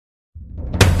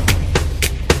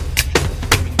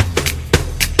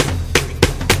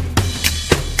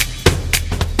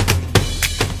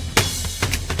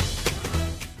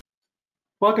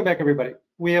Welcome back, everybody.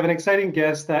 We have an exciting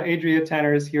guest. Adria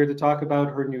Tanner is here to talk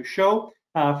about her new show,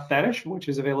 Fetish, which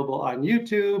is available on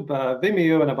YouTube,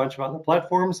 Vimeo, and a bunch of other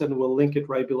platforms, and we'll link it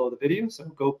right below the video. So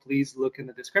go please look in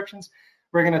the descriptions.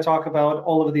 We're going to talk about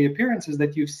all of the appearances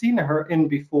that you've seen her in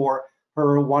before,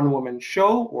 her one-woman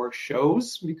show or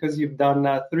shows, because you've done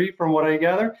 3 from what I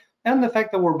gather, and the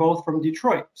fact that we're both from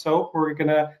Detroit. So we're going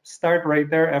to start right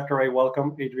there after I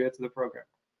welcome Adria to the program.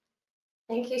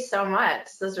 Thank you so much.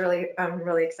 I'm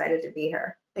really excited to be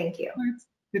here. Thank you.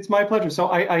 It's my pleasure. So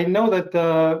I know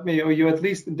that you at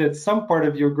least did some part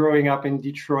of your growing up in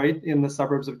Detroit, in the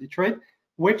suburbs of Detroit.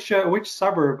 Which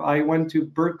suburb? I went to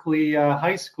Berkeley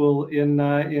High School in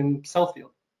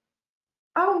Southfield.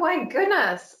 Oh my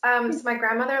goodness. So my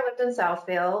grandmother lived in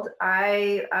Southfield.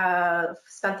 I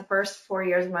spent the first 4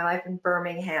 years of my life in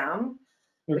Birmingham,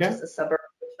 which is a suburb of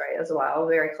Detroit as well,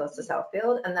 very close to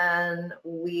Southfield. And then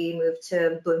we moved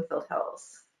to Bloomfield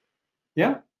Hills.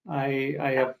 Yeah, I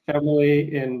have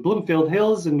family in Bloomfield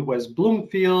Hills and West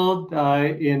Bloomfield,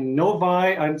 in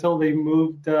Novi until they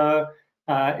moved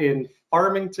in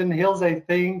Farmington Hills, I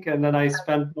think. And then I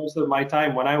spent most of my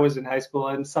time when I was in high school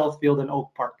in Southfield and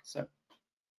Oak Park. So.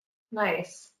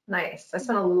 Nice. I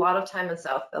spent a lot of time in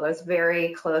Southfield. I was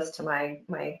very close to my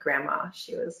grandma.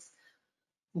 She was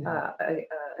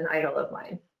an idol of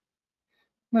mine.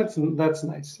 That's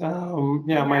nice.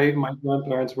 My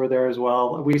grandparents were there as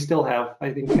well. We still have,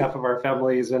 I think, half of our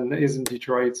family is in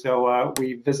Detroit, so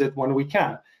we visit when we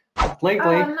can.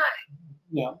 Lately, nice.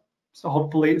 Yeah. So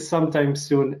hopefully sometime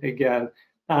soon again.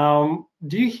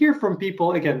 Do you hear from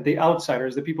people, again, the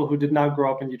outsiders, the people who did not grow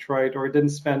up in Detroit or didn't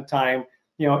spend time,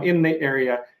 in the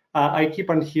area? I keep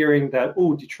on hearing that,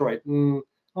 oh, Detroit. I'm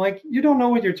like, you don't know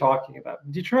what you're talking about.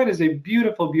 Detroit is a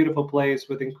beautiful, beautiful place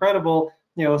with incredible,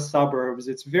 suburbs.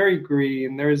 It's very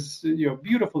green. There's,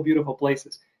 beautiful, beautiful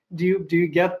places. Do you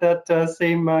get that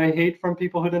same hate from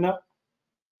people who don't know?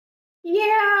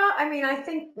 Yeah, I mean, I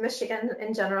think Michigan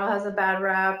in general has a bad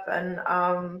rap, and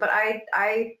but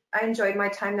I enjoyed my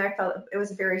time there. I felt it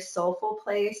was a very soulful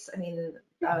place. I mean,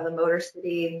 the Motor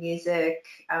City music,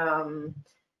 and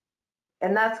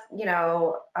that's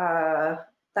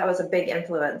that was a big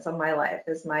influence on my life.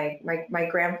 Is my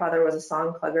grandfather was a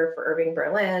song plugger for Irving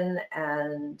Berlin,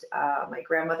 and my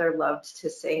grandmother loved to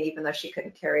sing even though she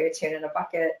couldn't carry a tune in a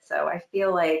bucket. So I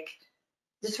feel like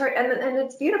Detroit, and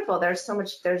it's beautiful. There's so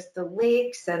much. There's the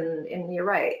lakes, and you're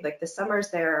right. Like the summers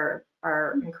there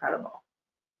are incredible.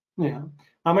 Yeah,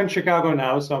 I'm in Chicago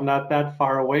now, so I'm not that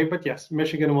far away. But yes,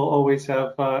 Michigan will always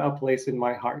have a place in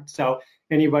my heart. So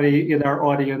anybody in our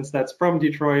audience that's from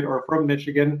Detroit or from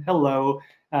Michigan, hello.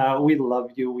 We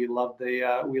love you. We love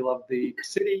the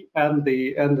city and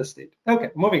the state. Okay,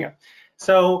 moving on.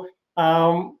 So.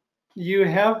 You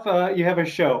have a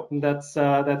show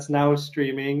that's now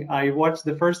streaming. I watched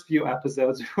the first few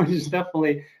episodes, which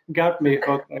definitely got me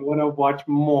hooked. I want to watch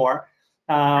more.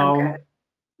 Okay.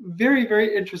 Very,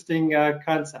 very interesting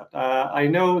concept. I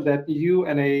know that you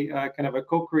and a kind of a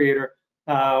co-creator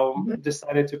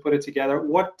decided to put it together.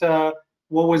 What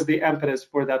was the impetus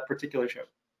for that particular show?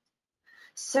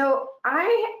 So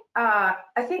I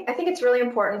think it's really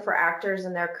important for actors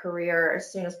in their career as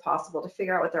soon as possible to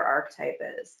figure out what their archetype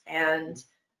is. And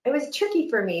it was tricky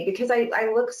for me because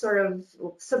I look sort of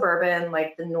suburban,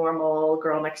 like the normal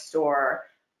girl next door,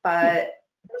 but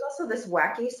there's also this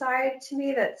wacky side to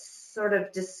me that's sort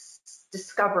of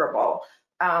discoverable.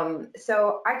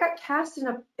 So I got cast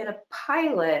in a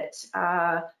pilot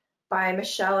by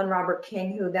Michelle and Robert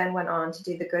King, who then went on to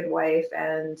do The Good Wife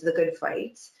and The Good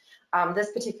Fight.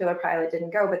 This particular pilot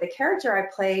didn't go, but the character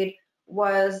I played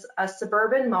was a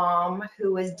suburban mom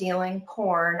who was dealing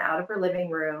porn out of her living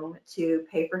room to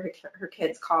pay for her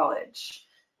kids' college,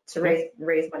 to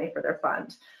raise money for their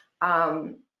fund.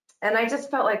 And I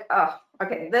just felt like, oh,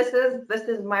 okay, this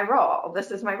is my role. This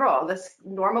is my role. This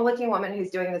normal-looking woman who's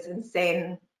doing this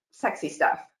insane, sexy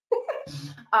stuff.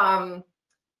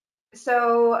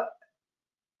 So.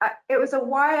 It was a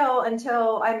while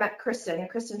until I met Kristen.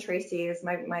 Kristen Tracy is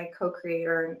my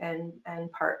co-creator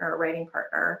and partner, writing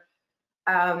partner.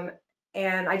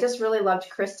 And I just really loved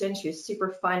Kristen. She was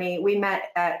super funny. We met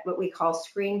at what we call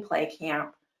screenplay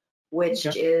camp, which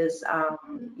is,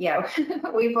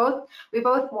 we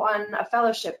both won a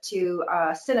fellowship to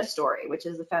Cinestory, which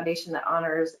is the foundation that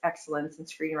honors excellence in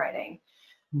screenwriting.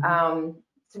 So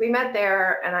we met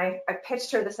there, and I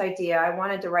pitched her this idea. I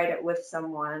wanted to write it with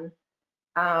someone.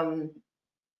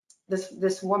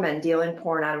 This woman dealing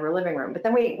porn out of her living room. But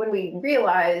then when we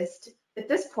realized at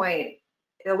this point,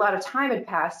 a lot of time had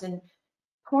passed and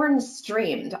porn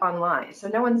streamed online. So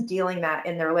no one's dealing that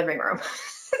in their living room.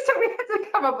 So we had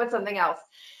to come up with something else.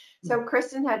 So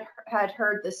Kristen had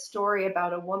heard this story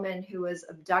about a woman who was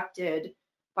abducted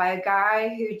by a guy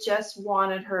who just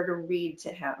wanted her to read to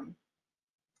him,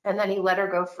 and then he let her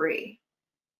go free.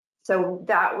 So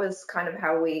that was kind of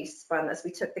how we spun this.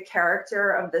 We took the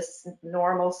character of this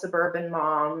normal suburban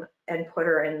mom and put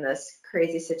her in this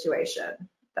crazy situation.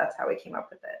 That's how we came up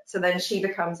with it. So then she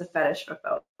becomes a fetish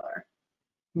fulfiller.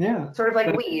 Yeah. Sort of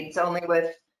like Weeds, only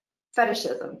with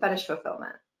fetishism, fetish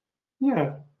fulfillment.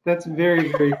 Yeah, that's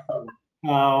very, very fun.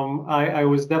 I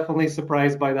was definitely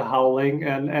surprised by the howling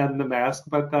and the mask,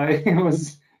 but it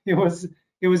was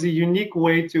it was a unique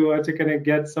way to kind of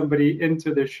get somebody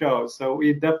into the show. So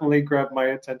it definitely grabbed my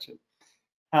attention.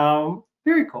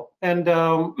 Very cool. And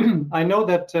I know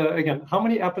that again, how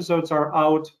many episodes are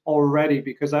out already?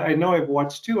 Because I know I've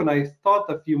watched 2, and I thought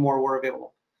a few more were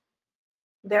available.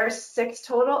 There's 6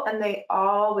 total, and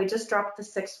we just dropped the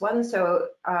 6th one. So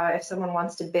if someone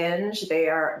wants to binge,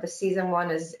 the season 1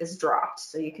 is dropped,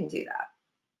 so you can do that.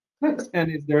 Nice.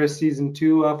 And is there a season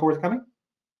 2 forthcoming?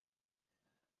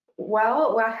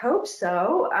 Well, I hope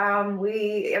so. I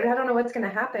don't know what's going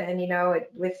to happen,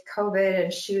 with COVID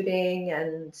and shooting,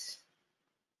 and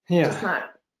just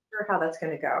not sure how that's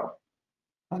going to go.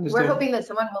 Understood. We're hoping that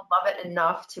someone will love it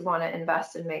enough to want to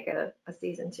invest and make a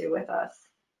season 2 with us.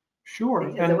 Sure.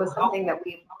 Because it was something that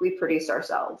we produced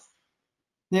ourselves.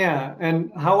 Yeah.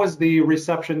 And how was the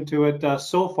reception to it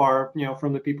so far,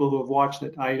 from the people who have watched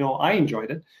it? I know I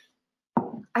enjoyed it.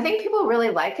 I think people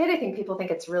really like it. I think people think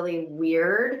it's really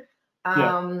weird.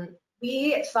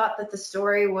 We thought that the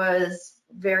story was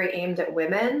very aimed at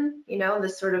women,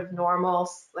 this sort of normal,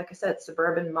 like I said,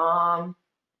 suburban mom.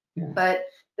 Yeah. But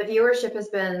the viewership has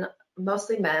been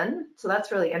mostly men, so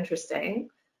that's really interesting.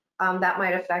 That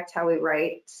might affect how we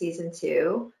write season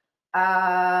 2.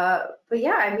 But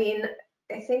yeah, I mean,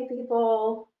 I think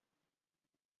people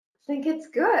think it's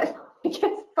good. I think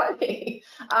it's funny.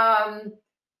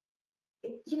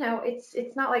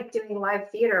 It's not like doing live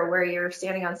theater where you're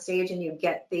standing on stage and you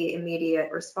get the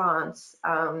immediate response.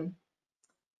 But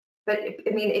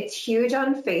it's huge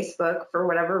on Facebook for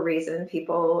whatever reason.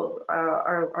 People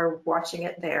are watching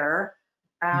it there.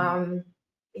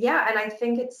 Yeah, and I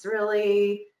think it's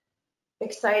really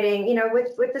exciting,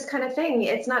 with this kind of thing.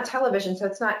 It's not television, so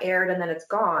it's not aired and then it's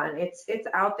gone. It's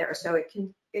out there, so it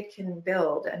can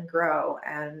build and grow.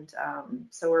 And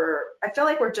so I feel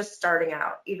like we're just starting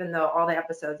out, even though all the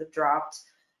episodes have dropped.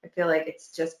 I feel like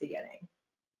it's just beginning.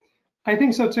 I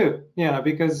think so too. Yeah,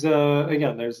 because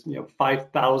again, there's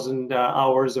 5,000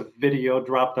 hours of video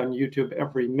dropped on YouTube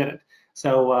every minute.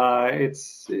 So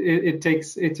it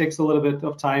takes a little bit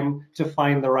of time to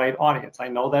find the right audience. I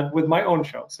know that with my own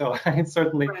show, so I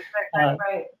certainly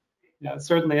right. Yeah,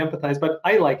 certainly empathize. But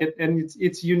I like it, and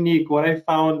it's unique. What I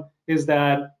found is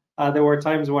that there were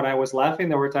times when I was laughing.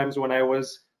 There were times when I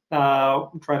was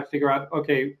trying to figure out,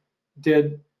 okay,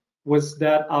 was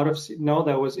that out of no,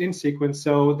 that was in sequence.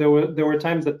 So there were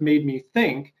times that made me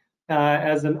think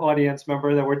as an audience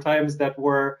member. There were times that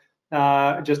were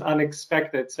just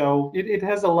unexpected. So it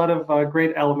has a lot of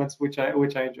great elements which I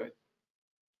enjoyed.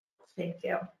 Thank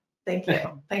you. Thanks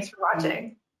for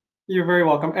watching. You're very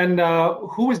welcome. And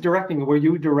who was directing? Were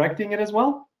you directing it as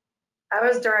well? I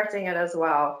was directing it as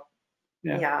well.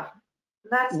 Yeah.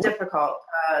 That's difficult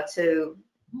to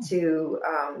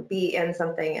be in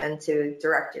something and to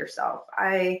direct yourself.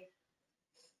 I'm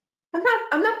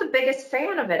not the biggest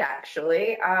fan of it,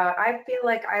 actually. I feel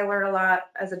like I learn a lot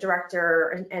as a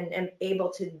director and am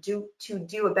able to do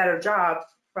a better job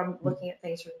from looking at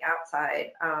things from the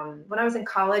outside. When I was in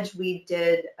college, we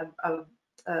did a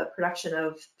production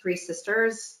of Three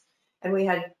Sisters, and we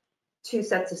had 2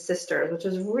 sets of sisters, which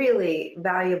was really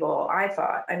valuable, I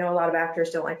thought. I know a lot of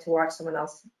actors don't like to watch someone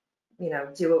else,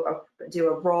 do a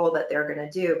role that they're going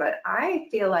to do, but I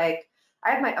feel like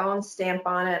I have my own stamp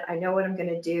on it. I know what I'm going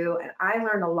to do, and I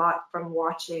learn a lot from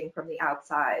watching from the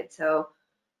outside. So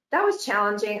that was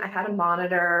challenging. I had a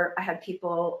monitor. I had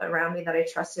people around me that I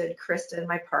trusted. Kristen,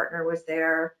 my partner, was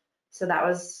there, so that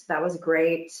was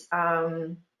great.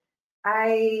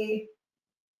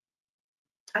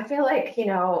 I feel like,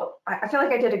 I feel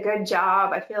like I did a good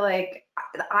job. I feel like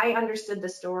I understood the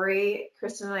story.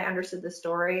 Kristen and I understood the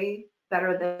story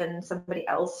better than somebody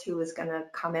else who was going to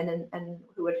come in and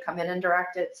who would come in and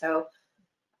direct it. So,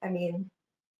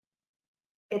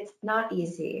 it's not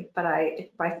easy, but I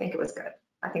think it was good.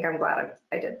 I think I'm glad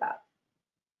I did that.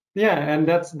 Yeah, and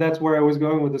that's where I was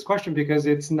going with this question, because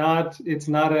it's not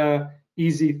a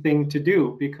easy thing to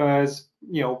do, because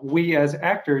we as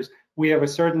actors, we have a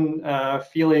certain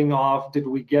feeling of, did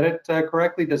we get it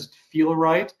correctly? Does it feel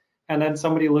right? And then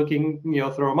somebody looking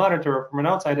through a monitor or from an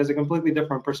outside has a completely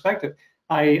different perspective.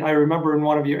 I remember in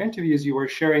one of your interviews you were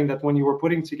sharing that when you were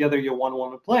putting together your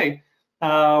one-woman play,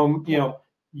 you know,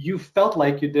 you felt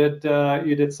like you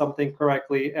did something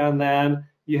correctly, and then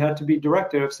you had to be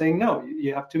directed of saying no,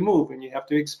 you have to move and you have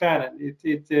to expand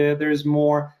it. There's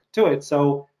more to it.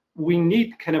 So we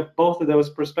need kind of both of those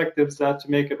perspectives to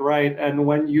make it right. And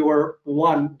when you're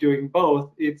one doing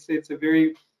both, it's a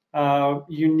very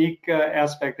unique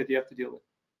aspect that you have to deal with.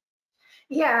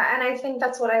 Yeah, and I think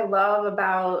that's what I love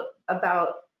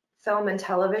about film and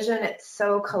television. It's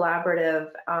so collaborative.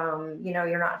 You know,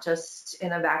 you're not just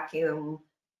in a vacuum.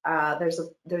 There's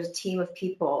a team of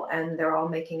people, and they're all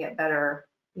making it better.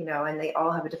 You know, and they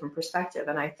all have a different perspective.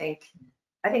 And I think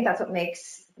that's what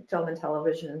makes film and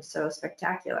television so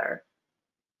spectacular.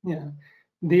 Yeah.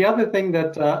 The other thing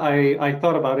that I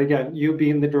thought about, again, you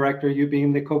being the director, you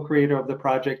being the co-creator of the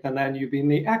project, and then you being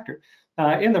the actor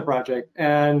in the project,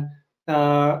 and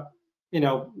you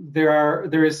know,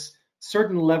 there is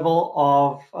certain level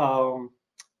of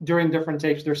during different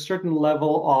takes, there's certain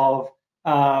level of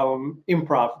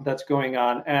improv that's going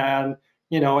on, and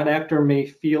you know, an actor may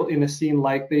feel in a scene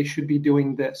like they should be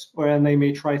doing this, or and they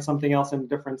may try something else in a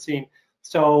different scene.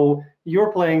 So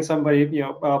you're playing somebody, you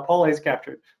know, Paula is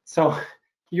captured. So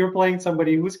you're playing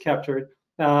somebody who's captured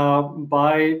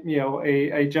by, you know,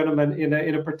 a gentleman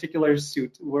in a particular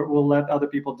suit. We'll let other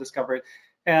people discover it.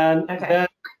 And Okay. then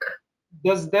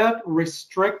does that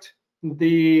restrict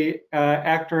the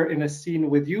actor in a scene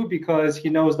with you, because he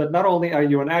knows that not only are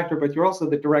you an actor, but you're also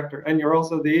the director and you're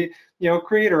also the, you know,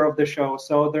 creator of the show.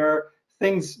 So there are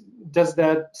things. Does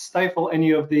that stifle any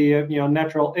of the you know,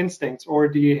 natural instincts, or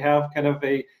do you have kind of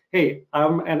a, hey,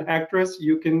 I'm an actress,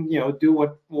 you can, you know, do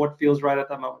what feels right at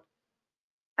that moment?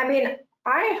 I mean,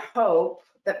 I hope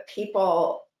that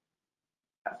people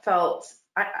felt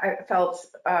I felt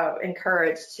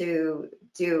encouraged to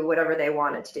do whatever they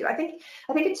wanted to do. I think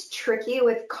it's tricky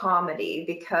with comedy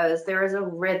because there is a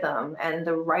rhythm and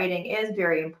the writing is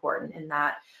very important in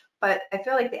that. But I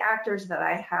feel like the actors that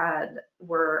I had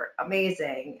were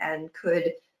amazing and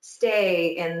could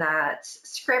stay in that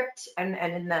script and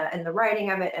in the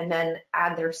writing of it and then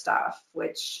add their stuff,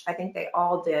 which I think they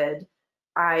all did.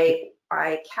 I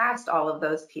cast all of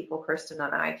those people, Kristen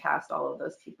and I cast all of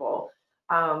those people.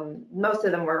 Most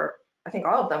of them were, I think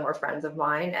all of them were friends of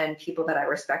mine and people that I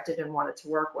respected and wanted to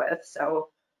work with. So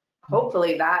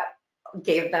hopefully that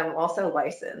gave them also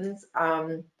license.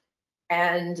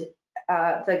 And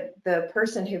the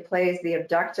person who plays the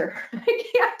abductor, I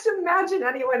can't imagine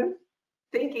anyone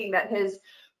thinking that his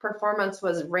performance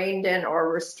was reined in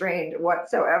or restrained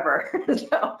whatsoever.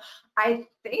 So I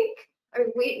think, I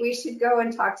mean, we should go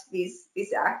and talk to these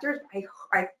actors.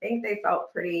 I think they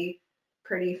felt pretty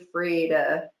free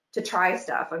to try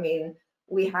stuff. I mean,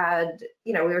 we had,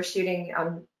 you know, we were shooting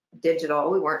on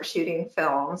digital, we weren't shooting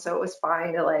film, so it was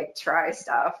fine to like try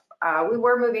stuff. We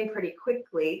were moving pretty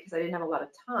quickly because I didn't have a lot of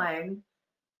time,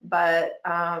 but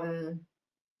I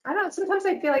don't know, sometimes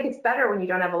I feel like it's better when you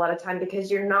don't have a lot of time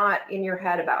because you're not in your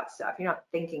head about stuff. You're not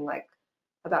thinking like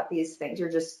about these things.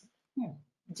 You're just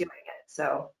doing it.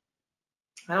 So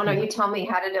I don't know. You tell me,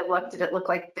 how did it look? Did it look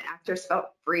like the actors felt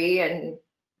free? And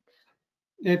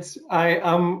It's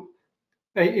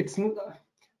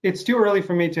it's too early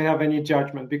for me to have any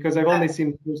judgment because I've only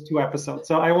seen the first 2 episodes.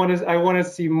 So I want to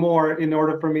see more in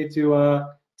order for me to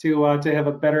have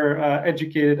a better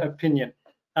educated opinion.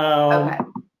 okay.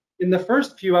 In the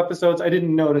first few episodes, I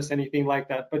didn't notice anything like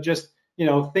that, but just, you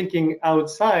know, thinking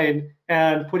outside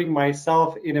and putting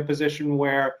myself in a position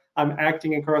where I'm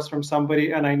acting across from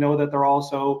somebody and I know that they're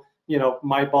also, you know,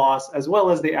 my boss as well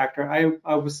as the actor,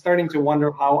 I was starting to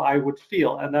wonder how I would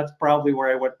feel, and that's probably where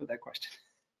I went with that question.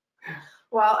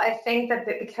 Well, I think that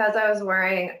because I was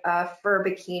wearing a fur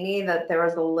bikini, that there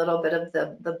was a little bit of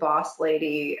the boss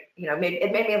lady, you know,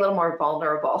 it made me a little more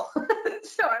vulnerable.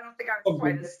 So I don't think I was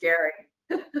quite as scary.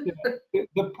 Yeah.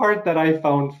 The part that I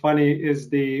found funny is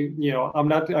the, you know, I'm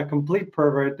not a complete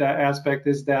pervert aspect,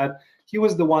 is that he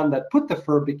was the one that put the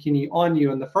fur bikini on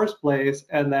you in the first place.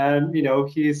 And then, you know,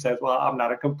 he says, well, I'm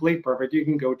not a complete pervert. You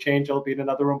can go change. I'll be in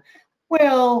another room.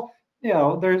 Well, you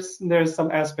know, there's some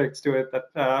aspects to it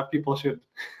that people should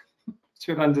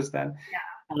understand.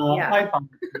 Yeah. I found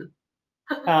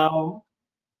it.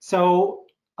 So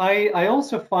I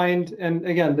also find, and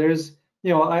again, there's,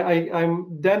 you know,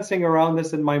 I'm dancing around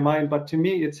this in my mind, but to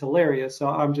me it's hilarious. So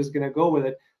I'm just gonna go with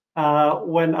it.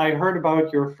 When I heard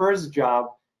about your first job,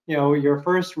 you know, your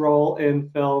first role in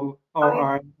film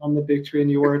or on the big screen,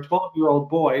 you were a 12-year-old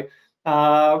boy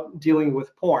dealing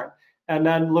with porn. And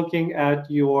then looking at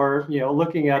your, you know,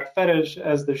 looking at Fetish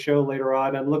as the show later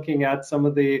on, and looking at some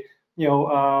of the, you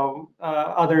know,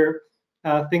 other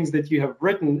things that you have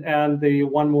written and the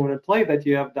one-woman play that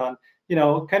you have done,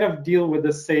 kind of deal with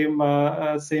the same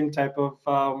type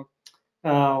of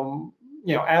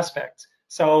aspects.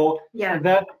 So Yeah.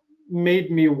 that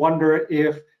made me wonder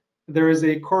if there is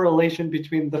a correlation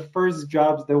between the first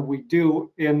jobs that we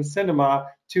do in cinema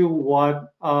to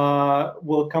what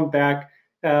will come back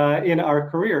in our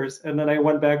careers. And then I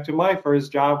went back to my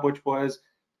first job, which was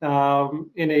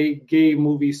in a gay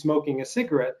movie smoking a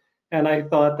cigarette. And I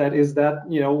thought is that,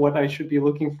 what I should be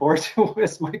looking forward to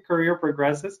as my career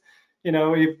progresses?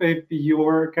 If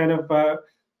you're kind of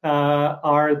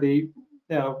are the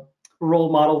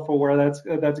role model for where that's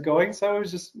going. So it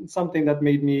was just something that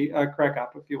made me crack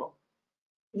up, if you will.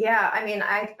 Yeah, I mean,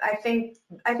 I think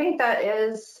that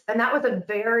is, and that was a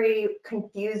very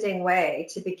confusing way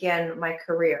to begin my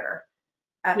career.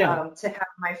 Yeah. To have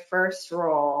my first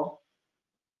role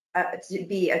to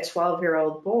be a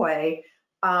 12-year-old boy.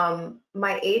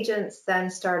 My agents then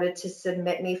started to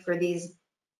submit me for these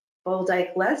Bull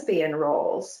Dyke lesbian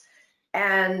roles,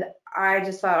 and I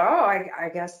just thought, oh, I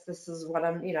guess this is what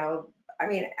I'm, I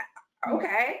mean,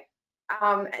 okay.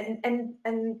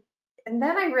 And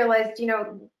then I realized, me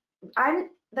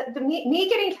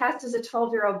getting cast as a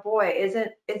 12-year-old boy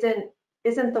isn't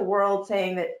the world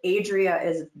saying that Adria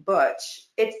is butch.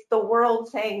 It's the world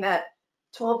saying that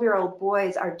 12-year-old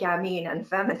boys are gamine and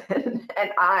feminine.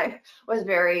 And I was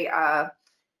very, I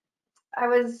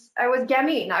was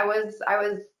gamine. I was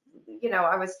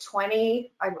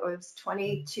 20. I was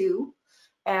 22,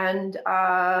 and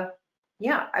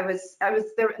yeah, I was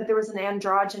there. There was an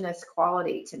androgynous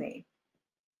quality to me.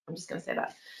 I'm just going to say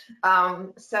that.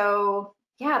 So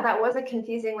yeah, that was a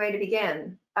confusing way to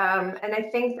begin. And I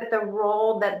think that the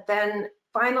role that then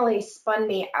finally spun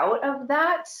me out of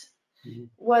that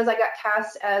was I got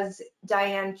cast as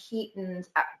Diane Keaton's.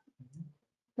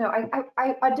 No,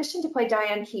 I auditioned to play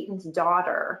Diane Keaton's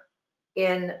daughter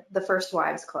in The First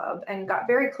Wives Club and got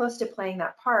very close to playing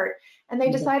that part. And they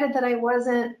decided that I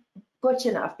wasn't butch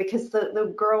enough because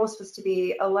the girl was supposed to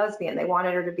be a lesbian. They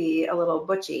wanted her to be a little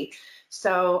butchy.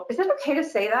 So is it okay to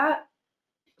say that?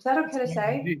 Is that okay to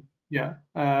say? Yeah.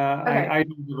 Okay. I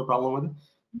don't have a problem with it.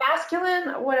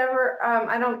 Masculine, whatever.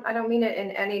 I don't mean it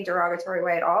in any derogatory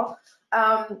way at all.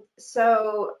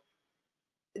 So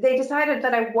they decided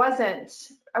that I wasn't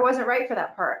right for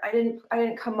that part. I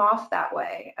didn't come off that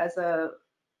way I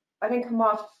didn't come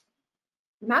off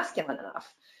masculine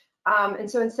enough. And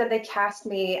so instead they cast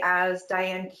me as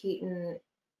Diane Keaton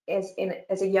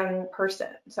as a young person.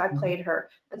 So I played her.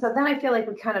 And so then I feel like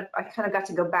I kind of got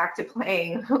to go back to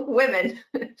playing women,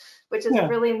 which is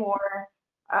really more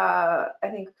I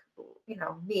think,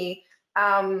 me.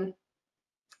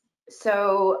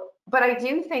 So, but I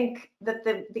do think that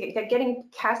that getting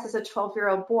cast as a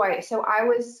 12-year-old boy, so I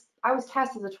was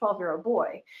cast as a 12-year-old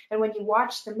boy. And when you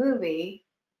watch the movie,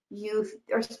 you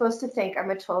are supposed to think I'm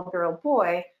a 12-year-old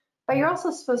boy, but you're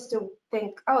also supposed to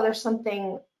think, oh, there's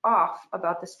something off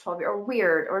about this 12-year, or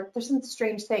weird, or there's some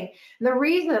strange thing. And the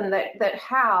reason that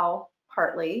Hal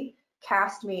Hartley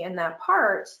cast me in that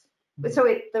part, so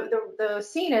the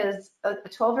scene is a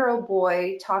 12-year-old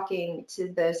boy talking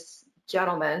to this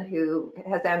gentleman who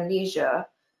has amnesia,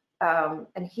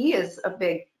 and he is a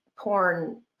big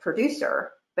porn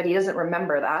producer, but he doesn't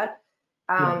remember that.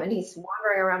 And he's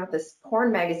wandering around with this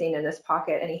porn magazine in his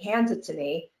pocket, and he hands it to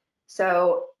me.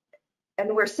 So,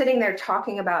 and we're sitting there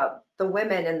talking about the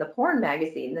women in the porn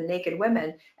magazine, the naked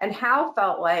women, and Hal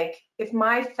felt like if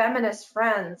my feminist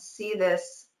friends see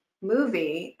this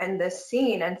movie and this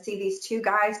scene and see these two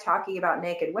guys talking about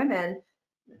naked women,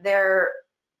 they're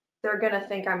going to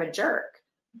think I'm a jerk.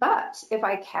 But if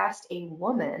I cast a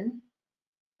woman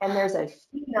and there's a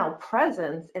female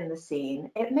presence in the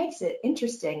scene, it makes it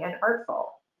interesting and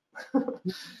artful.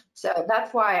 So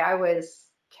that's why I was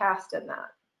cast in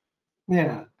that.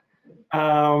 Yeah.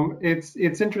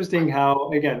 It's interesting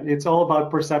how, again, it's all about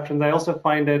perceptions. I also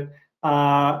find it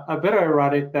a bit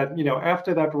ironic that,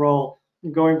 after that role,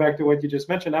 going back to what you just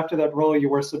mentioned, after that role, you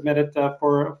were submitted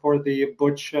for the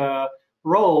butch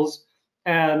roles,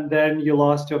 and then you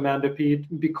lost to Amanda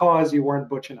Peet because you weren't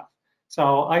butch enough.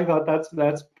 So I thought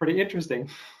that's pretty interesting.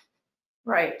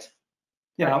 Right.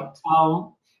 Yeah.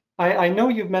 I know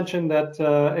you've mentioned that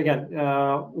again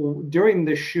during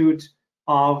the shoot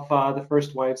of the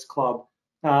First Wives Club,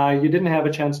 you didn't have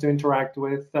a chance to interact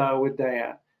with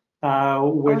Diane,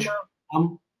 which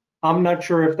I'm not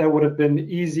sure if that would have been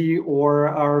easy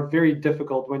or very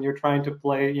difficult when you're trying to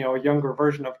play a younger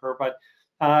version of her. But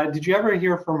did you ever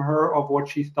hear from her of what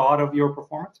she thought of your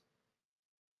performance?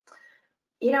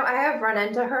 I have run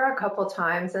into her a couple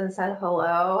times and said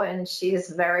hello, and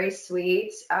she's very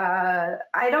sweet. I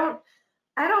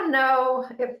I don't know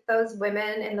if those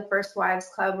women in the First Wives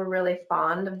Club were really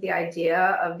fond of the idea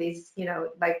of these,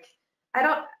 like I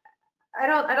don't,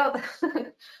 I don't.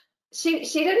 She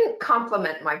didn't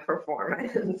compliment my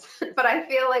performance, but I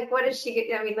feel like what is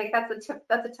she? I mean, like that's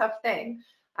a tough thing.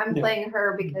 I'm Yeah. playing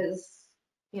her because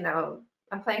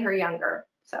I'm playing her younger,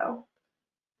 so.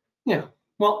 Yeah.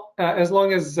 Well, as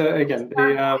long as Just again,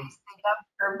 her voice, they dubbed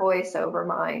her voice over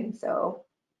mine, so.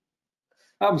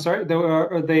 I'm sorry,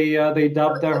 they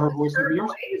dubbed It her was voice over her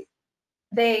yours.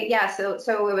 voice. Yeah,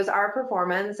 so it was our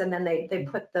performance, and then they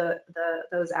put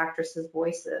those actresses'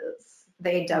 voices.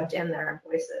 They dubbed in their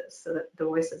voices so that the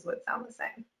voices would sound the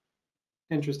same.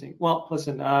 Interesting. Well,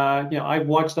 listen, I've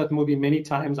watched that movie many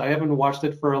times. I haven't watched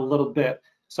it for a little bit,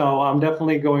 so I'm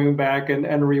definitely going back and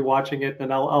rewatching it,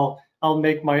 and I'll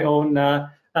make my own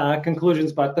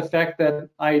conclusions. But the fact that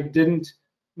I didn't,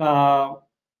 uh,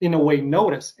 in a way,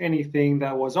 notice anything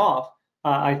that was off,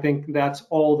 I think that's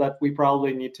all that we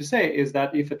probably need to say is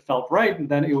that if it felt right,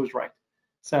 then it was right.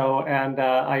 So, and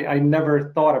I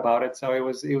never thought about it, so it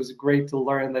was great to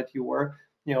learn that you were,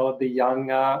 the young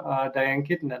Diane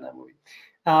Keaton in that movie.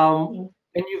 Um,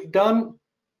 and you've done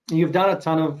a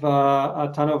ton of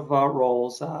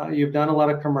roles. You've done a lot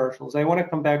of commercials. I want to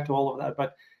come back to all of that,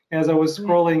 but as I was Yeah.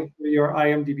 scrolling through your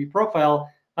IMDb profile,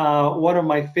 one of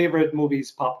my favorite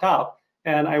movies popped up,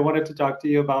 and I wanted to talk to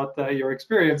you about your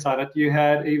experience on it. You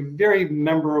had a very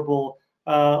memorable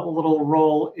little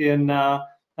role in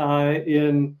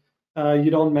You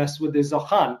Don't Mess with the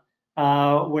Zohan,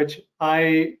 which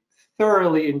I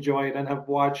thoroughly enjoyed and have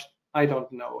watched, I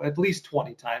don't know, at least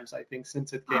 20 times, I think,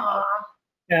 since it came out. Aw,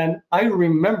 And I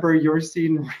remember your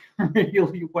scene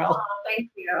really well.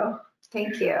 thank you.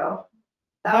 Thank you.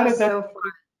 That How did was that, so fun.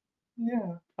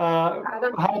 yeah,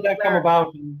 Adam how did that come Sandler,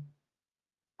 about?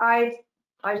 I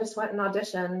I just went and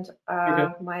auditioned.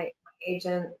 Okay. My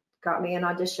agent got me an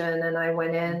audition, and I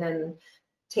went in and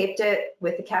taped it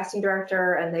with the casting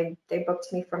director, and they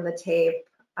booked me from the tape.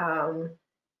 Um,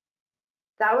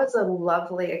 that was a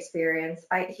lovely experience.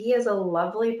 He is a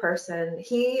lovely person.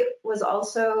 He was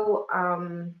also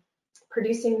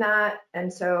producing that,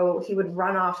 and so he would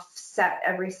run off set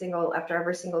after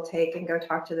every single take and go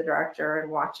talk to the director and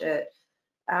watch it.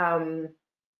 Um,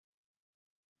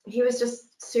 he was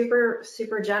just super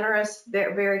super generous,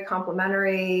 very, very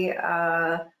complimentary,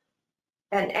 and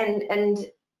I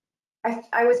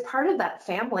was part of that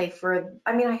family for,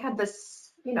 I mean, I had this,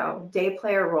 day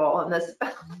player role in this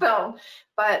film,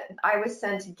 but I was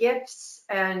sent gifts,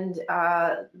 and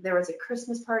there was a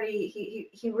Christmas party.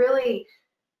 He really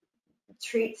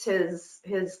treats his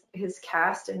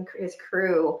cast and his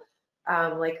crew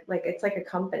like it's like a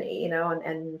company,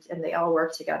 and they all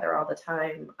work together all the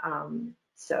time.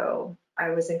 So I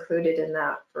was included in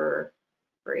that for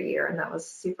a year, and that was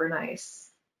super nice.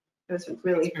 It was That's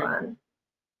really great. fun.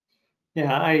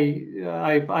 Yeah,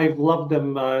 I've loved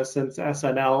them since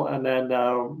SNL, and then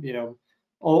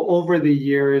over the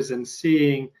years and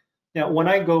seeing. When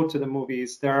I go to the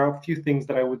movies, there are a few things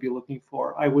that I would be looking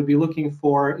for. I would be looking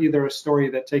for either a story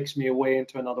that takes me away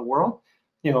into another world,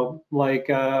 like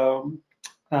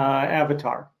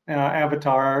Avatar.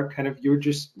 Avatar, kind of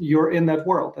you're in that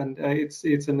world, and it's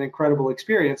an incredible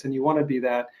experience, and you want to be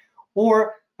that.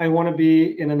 Or I want to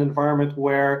be in an environment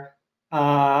where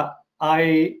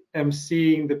I am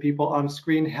seeing the people on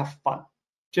screen have fun,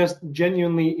 just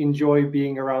genuinely enjoy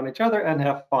being around each other and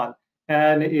have fun.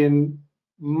 And in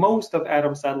most of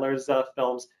Adam Sandler's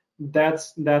films,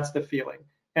 that's the feeling.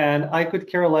 And I could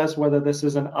care less whether this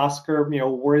is an Oscar,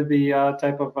 worthy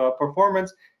type of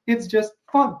performance. It's just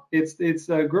fun. It's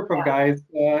a group of Yeah. guys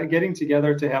getting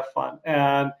together to have fun,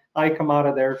 and I come out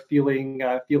of there feeling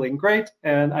great,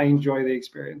 and I enjoy the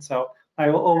experience. So I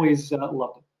will always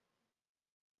love it.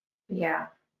 Yeah,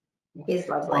 he's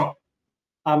lovely. Well,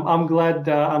 I'm glad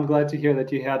to hear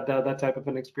that you had that type of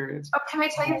an experience. Oh, can I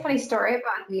tell you a funny story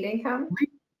about meeting him?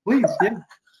 Please, yeah.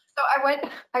 So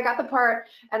I got the part,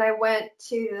 and I went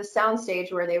to the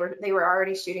soundstage where they were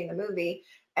already shooting the movie,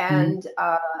 Mhm. and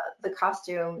the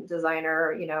costume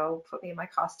designer, put me in my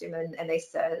costume, and they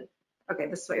said, okay,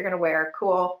 this is what you're gonna wear,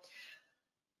 cool.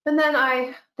 And then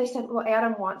they said, well,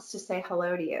 Adam wants to say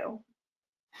hello to you.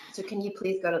 So can you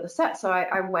please go to the set? So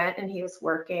I went, and he was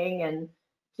working, and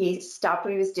he stopped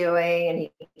what he was doing, and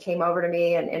he came over to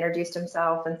me and introduced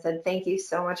himself and said, thank you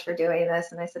so much for doing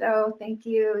this. And I said, oh, thank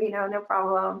you, no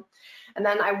problem. And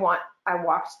then I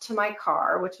walked to my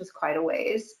car, which was quite a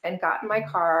ways, and got in my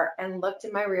car and looked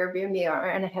in my rearview mirror,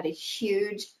 and I had a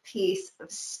huge piece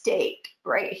of steak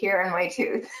right here in my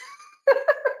tooth.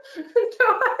 So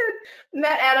I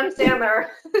met Adam Sandler,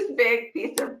 this big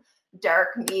piece of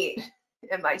dark meat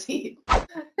in my teeth.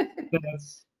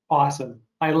 That's awesome.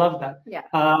 I love that.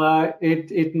 Yeah.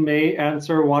 It may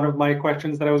answer one of my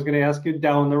questions that I was going to ask you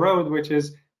down the road, which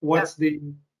is what's the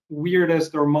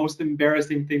weirdest or most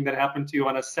embarrassing thing that happened to you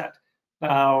on a set?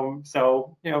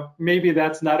 So, maybe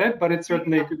that's not it, but it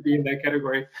certainly could be in that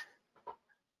category.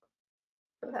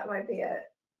 That might be it.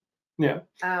 Yeah.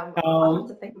 I'll have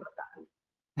to think about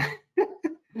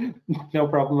that. No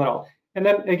problem at all. And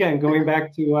then again, going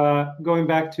back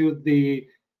to the,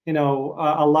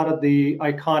 a lot of the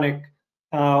iconic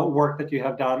work that you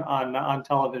have done on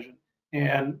television,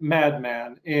 and Mad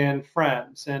Men and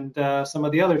Friends and some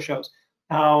of the other shows.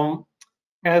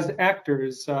 As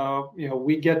actors,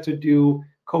 we get to do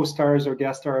co-stars or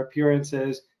guest star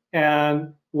appearances.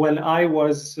 And when I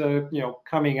was,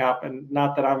 coming up, and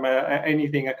not that I'm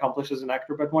anything accomplished as an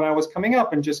actor, but when I was coming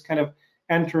up and just kind of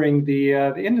entering the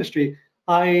industry,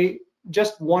 I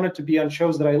just wanted to be on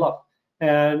shows that I love.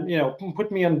 And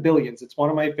put me on Billions. It's one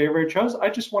of my favorite shows. I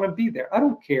just want to be there. I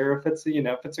don't care if it's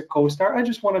a co-star. I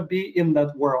just want to be in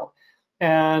that world.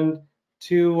 And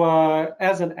to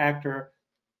as an actor,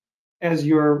 as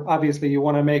you're obviously you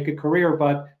want to make a career,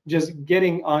 but just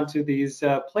getting onto these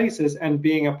places and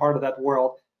being a part of that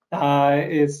world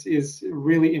is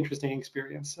really interesting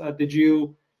experience.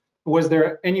 Was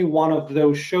there any one of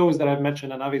those shows that I've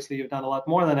mentioned, and obviously you've done a lot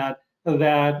more than that,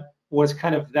 that was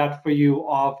kind of that for you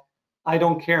of, I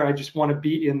don't care, I just want to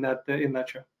be in that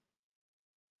show?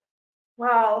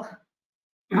 Well,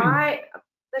 the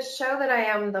show that I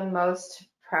am the most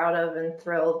proud of and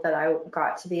thrilled that I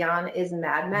got to be on is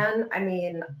Mad Men. I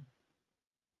mean,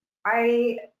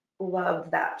 I love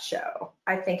that show.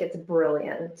 I think it's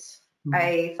brilliant. Mm-hmm.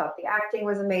 I thought the acting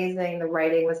was amazing, the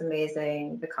writing was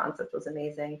amazing, the concept was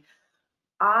amazing.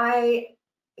 I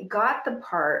got the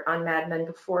part on Mad Men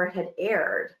before it had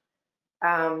aired.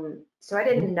 So I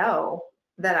didn't know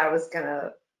that I was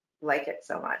gonna like it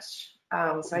so much.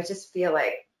 So I just feel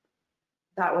like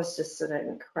that was just an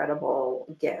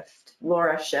incredible gift.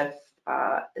 Laura Schiff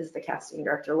is the casting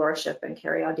director, Laura Schiff and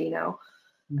Carrie Audino.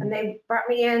 Mm-hmm. And they brought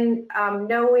me in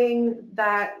knowing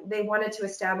that they wanted to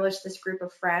establish this group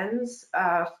of friends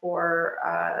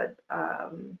for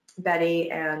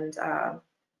Betty and I'm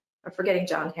forgetting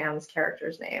John Hamm's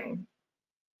character's name.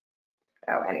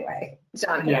 Oh, anyway,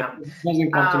 John Hamm.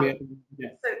 Doesn't come to me. Yeah.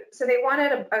 So they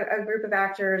wanted a group of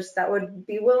actors that would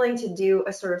be willing to do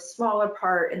a sort of smaller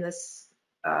part in this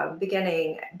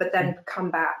beginning, but then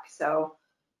come back. So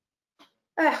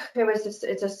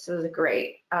it just was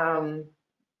great. That's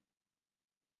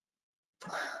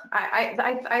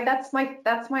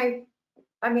my.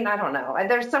 I mean, I don't know.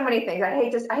 There's so many things.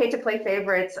 I hate to play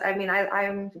favorites. I mean,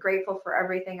 I'm grateful for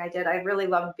everything I did. I really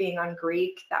loved being on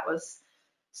Greek. That was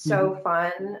so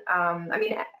fun. I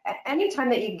mean, anytime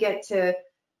that you get to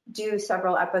do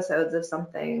several episodes of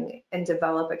something and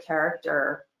develop a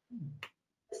character,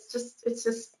 it's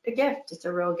just a gift. It's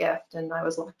a real gift, and I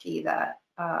was lucky that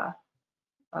I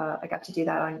got to do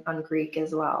that on Greek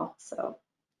as well. So,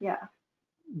 yeah.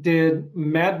 Did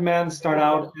Mad Men start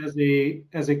out as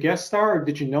a guest star, or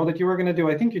did you know that you were going to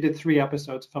do? I think you did 3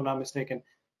 episodes, if I'm not mistaken.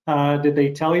 Did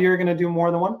they tell you you're going to do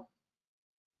more than one?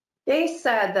 They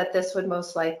said that this would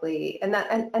most likely, and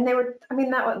they were, I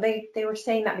mean, they were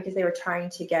saying that because they were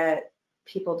trying to get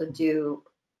people to do,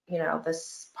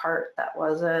 this part that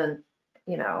wasn't,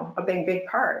 a big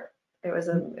part. It was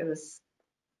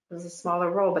a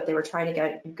smaller role, but they were trying to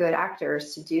get good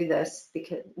actors to do this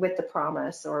because with the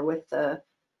promise or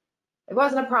it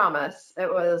wasn't a promise.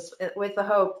 It was with the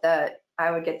hope that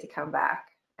I would get to come back,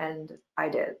 and I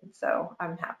did. So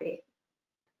I'm happy.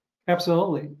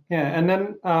 Absolutely. Yeah. And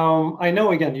then I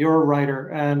know, again, you're a writer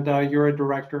and you're a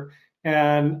director.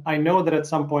 And I know that at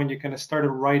some point you kind of started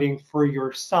writing for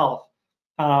yourself.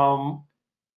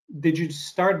 Did you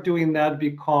start doing that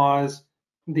because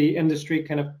the industry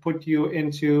kind of put you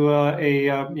into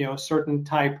a certain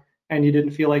type and you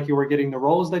didn't feel like you were getting the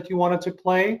roles that you wanted to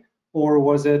play? Or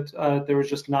was it there was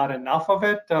just not enough of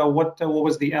it? What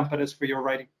was the impetus for your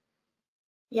writing?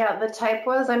 Yeah, the type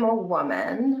was I'm a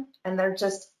woman, and there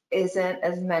just isn't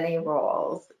as many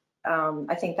roles.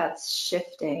 I think that's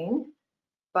shifting,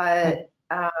 but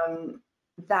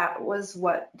that was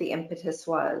what the impetus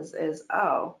was, is,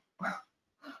 oh,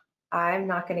 I'm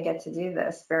not going to get to do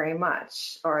this very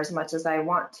much or as much as I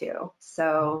want to.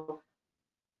 So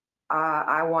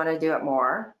I want to do it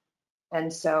more.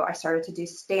 And so I started to do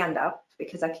stand-up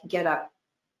because I could get up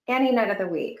any night of the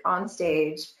week on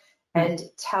stage and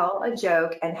tell a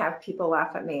joke and have people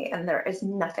laugh at me. And there is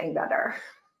nothing better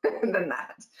than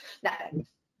that. Nothing.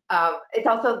 It's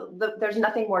also, there's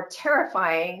nothing more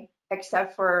terrifying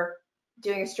except for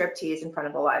doing a striptease in front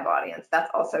of a live audience.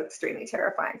 That's also extremely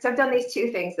terrifying. So I've done these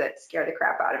two things that scare the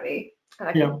crap out of me,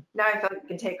 and now I feel like I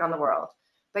can take on the world.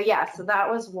 But yeah, so that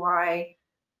was why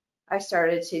I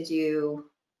started to do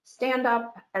stand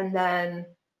up, and then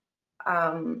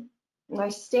my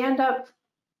stand up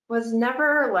was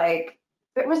never like,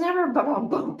 it was never boom,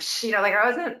 boom, like I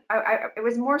wasn't, it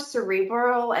was more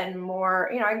cerebral and more,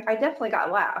 I definitely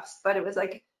got laughs, but it was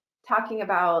like talking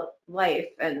about life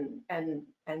and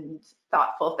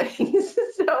thoughtful things.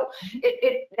 So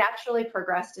it naturally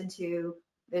progressed into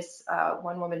this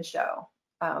one woman show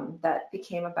that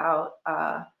became about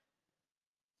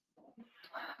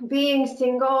being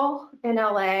single in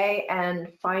LA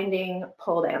and finding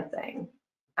pole dancing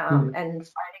and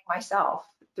finding myself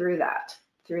through that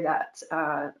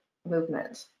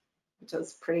movement, which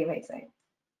was pretty amazing.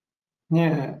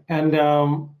 Yeah, and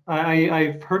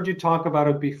I've heard you talk about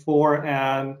it before,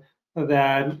 and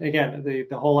that again,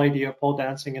 the whole idea of pole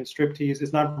dancing and striptease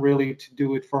is not really to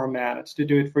do it for a man; it's to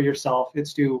do it for yourself.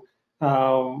 It's to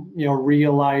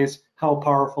realize how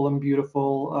powerful and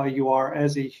beautiful you are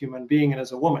as a human being and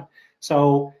as a woman.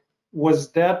 So,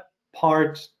 was that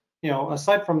part,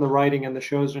 aside from the writing and the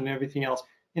shows and everything else,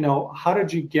 how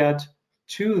did you get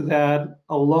to that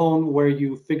alone, where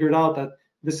you figured out that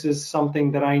this is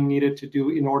something that I needed to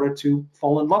do in order to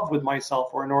fall in love with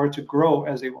myself or in order to grow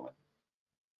as a woman?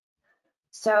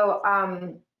 So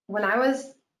when I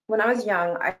was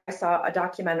young, I saw a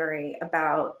documentary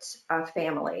about a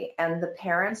family, and the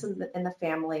parents in the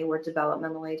family were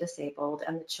developmentally disabled,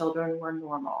 and the children were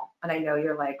normal. And I know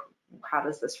you're like, how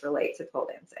does this relate to pole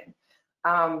dancing?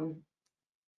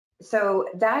 So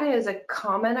that is a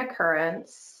common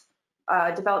occurrence.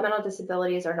 Developmental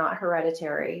disabilities are not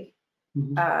hereditary.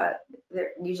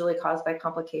 They're usually caused by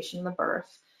complication in the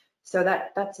birth. So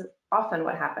that's often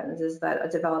what happens, is that a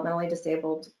developmentally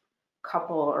disabled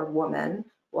couple or woman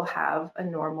will have a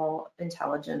normal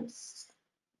intelligence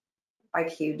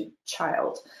IQ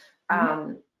child.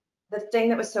 The thing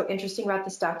that was so interesting about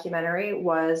this documentary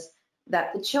was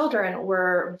that the children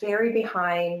were very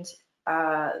behind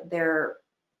their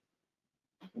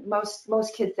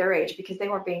most kids their age, because they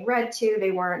weren't being read to,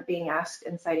 they weren't being asked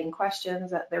inciting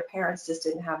questions, that their parents just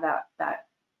didn't have that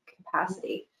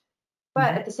capacity.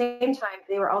 But at the same time,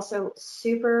 they were also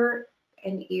super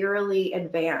and eerily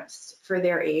advanced for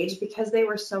their age, because they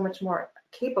were so much more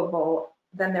capable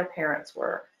than their parents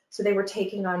were. So they were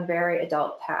taking on very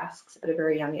adult tasks at a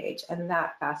very young age, and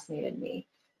that fascinated me.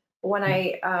 When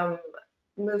I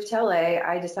moved to LA,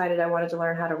 I decided I wanted to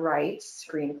learn how to write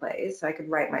screenplays so I could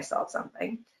write myself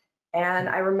something. And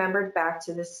I remembered back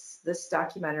to this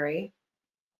documentary,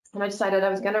 and I decided I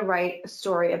was going to write a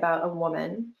story about a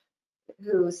woman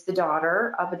who's the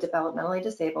daughter of a developmentally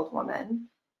disabled woman.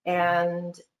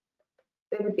 And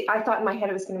it would be, I thought in my head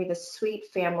it was going to be this sweet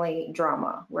family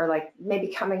drama where, like, maybe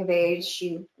coming of age,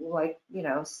 she, like,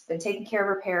 been taking care of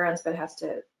her parents but has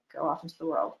to go off into the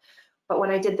world. But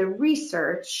when I did the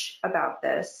research about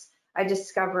this, I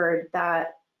discovered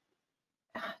that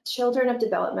children of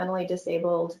developmentally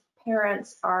disabled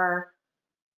parents are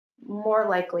more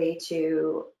likely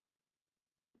to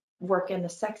work in the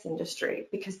sex industry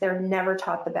because they're never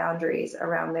taught the boundaries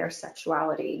around their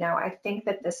sexuality. Now, I think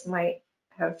that this might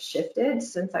have shifted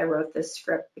since I wrote this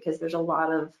script, because there's a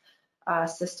lot of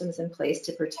systems in place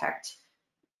to protect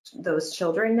those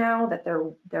children now that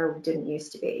there didn't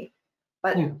used to be.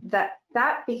 But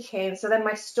that became, so then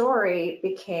my story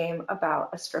became about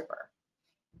a stripper.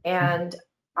 And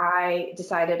I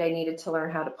decided I needed to learn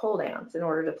how to pole dance in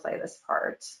order to play this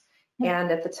part.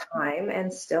 And at the time,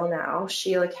 and still now,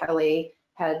 Sheila Kelley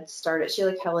had started.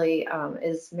 Sheila Kelley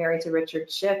is married to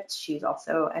Richard Schiff. She's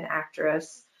also an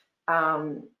actress.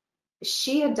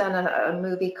 She had done a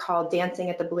movie called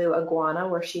Dancing at the Blue Iguana,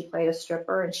 where she played a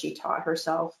stripper and she taught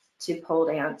herself to pole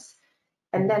dance.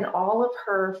 And then all of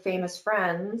her famous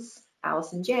friends,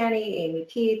 Allison Janney, Amy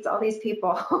Peets, all these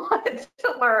people wanted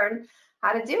to learn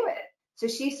how to do it. So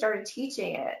she started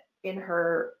teaching it in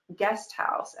her guest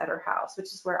house at her house, which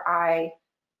is where I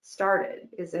started,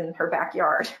 is in her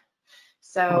backyard.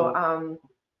 So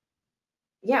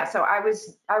so I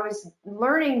was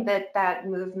learning that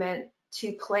movement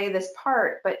to play this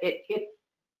part, but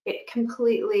it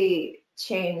completely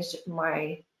changed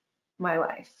my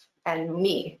life and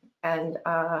me. And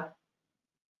I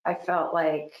felt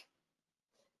like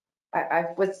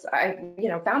I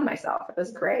found myself. It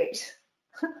was great.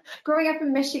 Growing up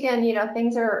in Michigan,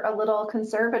 things are a little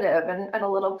conservative and a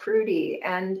little prudy.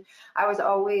 And I was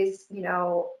always,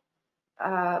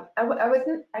 I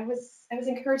was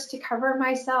encouraged to cover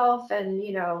myself and,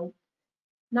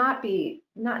 not be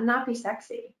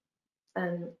sexy.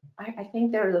 And I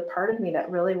think there's a part of me that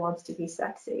really wants to be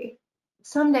sexy.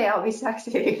 Someday I'll be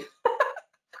sexy.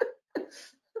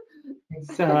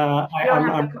 It's, You don't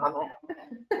have to comment.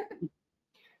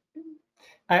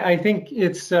 I think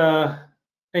it's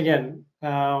again.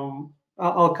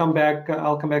 I'll come back.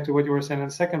 I'll come back to what you were saying in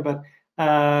a second. But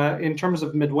in terms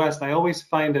of Midwest, I always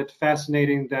find it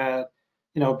fascinating that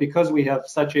because we have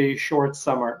such a short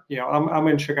summer. I'm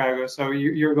in Chicago, so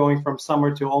you're going from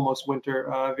summer to almost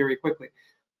winter very quickly.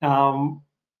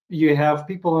 You have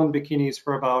people in bikinis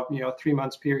for about 3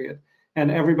 months period,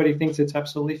 and everybody thinks it's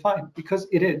absolutely fine because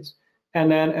it is. And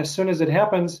then as soon as it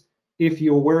happens, if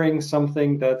you're wearing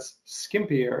something that's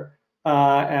skimpier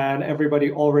and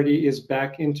everybody already is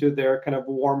back into their kind of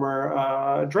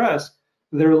warmer dress,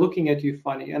 they're looking at you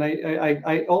funny. And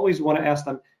I always want to ask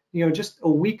them, just a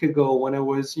week ago when it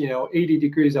was 80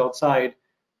 degrees outside,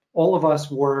 all of us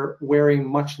were wearing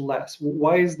much less.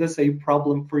 Why is this a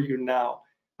problem for you now?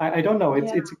 I don't know.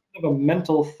 It's Yeah. it's kind of a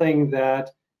mental thing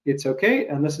that it's okay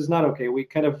and this is not okay. We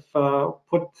kind of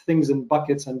put things in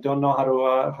buckets and don't know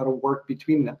how to work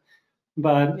between them.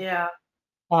 But Yeah.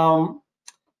 um,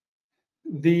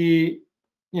 the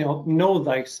know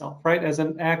thyself, right? As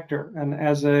an actor and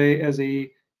as a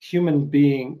human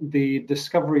being, the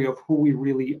discovery of who we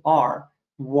really are,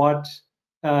 what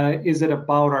is it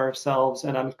about ourselves,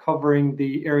 and uncovering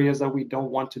the areas that we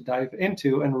don't want to dive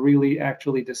into and really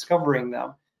actually discovering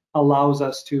them allows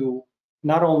us to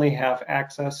not only have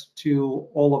access to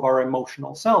all of our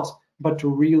emotional selves, but to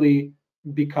really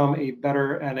become a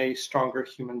better and a stronger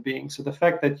human being. So the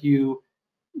fact that you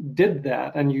did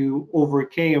that and you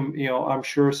overcame, I'm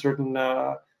sure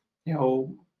you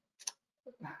know,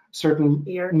 certain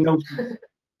Here. notions,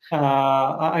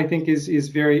 I think is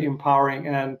very empowering.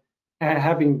 And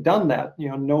having done that,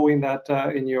 knowing that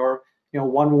in your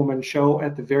one woman show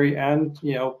at the very end,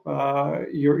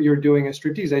 you're doing a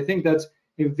striptease. I think that's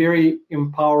a very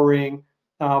empowering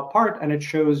part, and it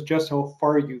shows just how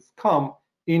far you've come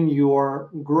in your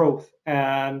growth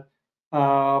and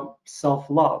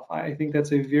self-love. I think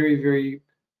that's a very, very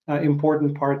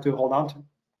important part to hold on to.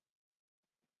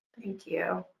 Thank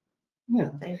you. Yeah,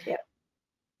 Thank you.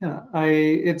 yeah.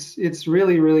 It's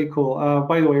really, really cool.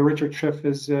 By the way, Richard Schiff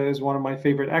is one of my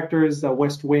favorite actors.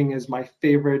 West Wing is my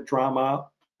favorite drama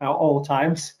all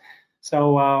times.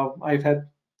 So I've had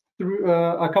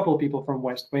a couple of people from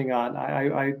West Wing on.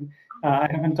 I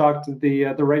haven't talked to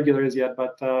the regulars yet,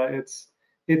 but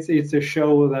it's a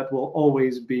show that will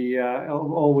always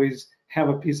have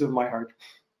a piece of my heart.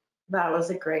 That was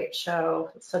a great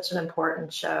show. It's such an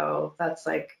important show. That's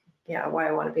like, yeah, why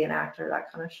I want to be an actor,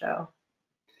 that kind of show.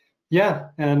 Yeah,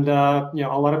 and a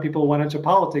lot of people went into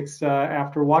politics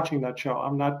after watching that show.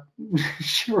 I'm not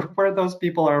sure where those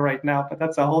people are right now, but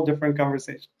that's a whole different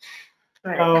conversation.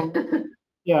 Right.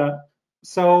 Yeah.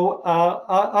 So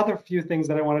other few things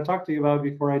that I want to talk to you about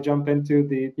before I jump into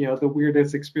the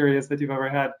weirdest experience that you've ever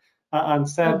had on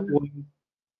set. When,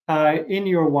 in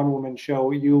your one-woman show,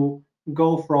 you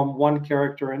go from one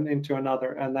character into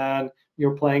another, and then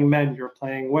you're playing men, you're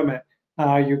playing women,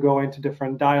 you go into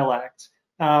different dialects.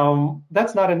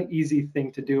 That's not an easy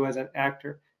thing to do as an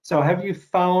actor. So have you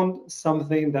found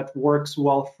something that works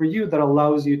well for you that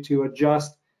allows you to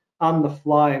adjust on the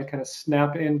fly and kind of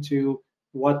snap into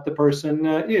what the person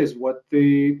is, what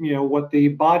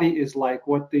the body is like,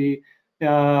 what the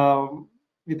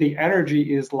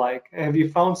energy is like? Have you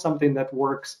found something that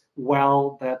works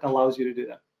well that allows you to do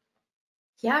that?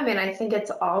 Yeah, I mean, I think it's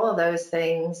all of those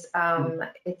things.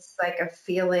 It's like a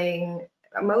feeling,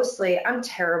 mostly, I'm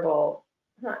terrible.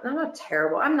 I'm not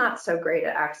terrible. I'm not so great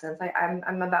at accents.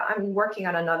 I'm working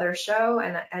on another show,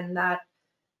 and that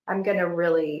I'm gonna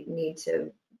really need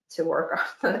to work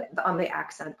on the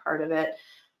accent part of it.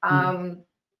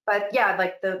 But yeah,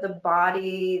 like the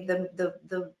body,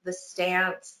 the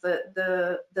stance,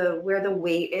 the where the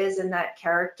weight is in that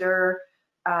character,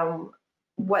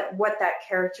 what that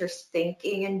character's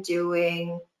thinking and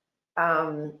doing,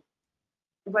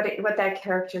 what that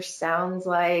character sounds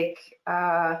like.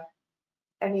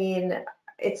 I mean,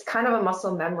 it's kind of a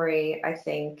muscle memory, I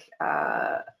think,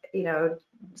 you know,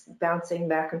 bouncing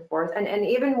back and forth. And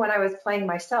even when I was playing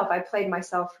myself, I played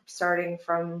myself starting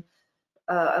from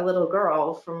a little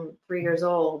girl from 3 years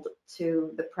old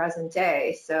to the present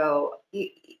day. So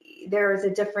there is a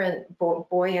different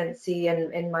buoyancy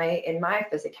in my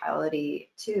physicality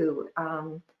too.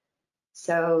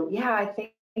 So yeah, I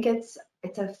think it's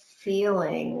a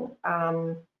feeling,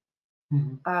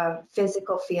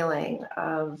 physical feeling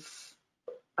of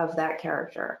that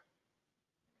character.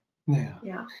 Yeah.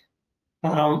 Yeah.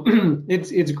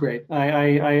 It's great.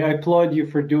 I applaud you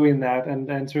for doing that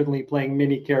and certainly playing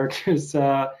many characters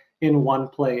in one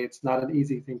play. It's not an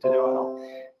easy thing to do at all.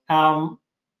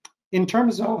 In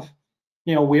terms of,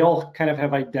 we all kind of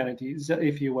have identities,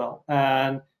 if you will,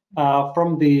 and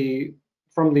from the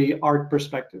art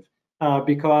perspective,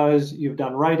 because you've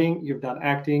done writing, you've done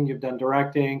acting, you've done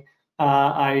directing.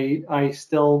 I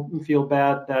still feel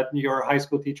bad that your high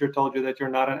school teacher told you that you're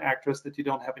not an actress, that you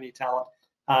don't have any talent.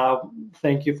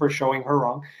 Thank you for showing her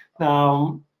wrong.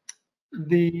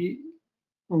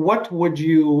 What would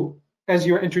you, as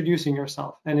you're introducing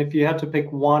yourself, and if you had to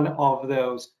pick one of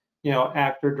those,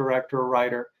 actor, director,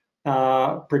 writer,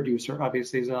 producer,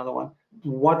 obviously is another one,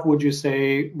 what would you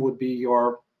say would be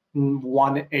your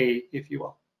 1A, if you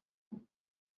will?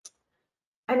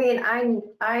 I mean, I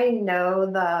know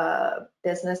the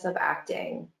business of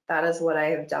acting. That is what I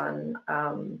have done.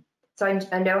 So I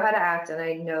know how to act, and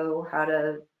I know how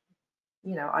to,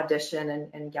 audition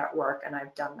and get work, and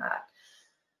I've done that.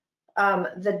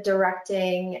 The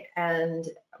directing and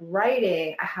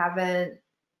writing, I haven't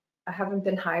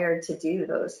been hired to do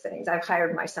those things. I've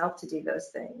hired myself to do those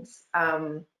things.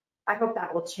 I hope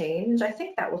that will change. I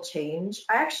think that will change.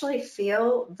 I actually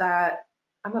feel that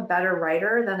I'm a better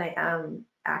writer than I am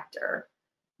actor.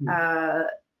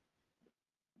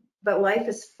 But life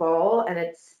is full, and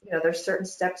it's, there's certain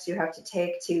steps you have to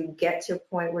take to get to a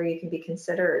point where you can be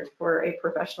considered for a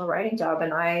professional writing job.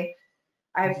 And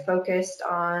I've focused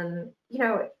on,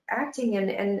 acting,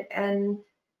 and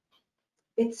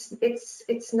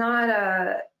it's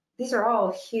not these are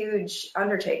all huge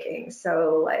undertakings.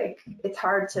 So like, it's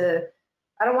hard to,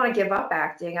 I don't want to give up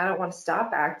acting. I don't want to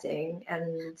stop acting.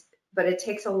 But it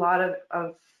takes a lot of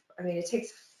it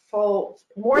takes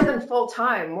more than full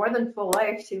time, more than full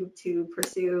life to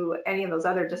pursue any of those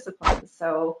other disciplines.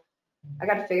 So I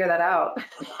got to figure that out. I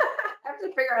have to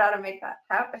figure out how to make that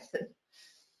happen.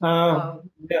 Yeah,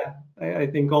 I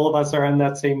think all of us are in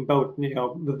that same boat.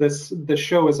 The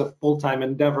show is a full-time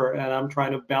endeavor, and I'm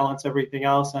trying to balance everything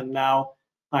else. And now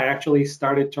I actually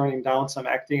started turning down some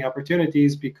acting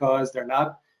opportunities because they're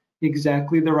not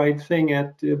exactly the right thing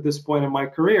at this point in my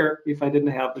career. If I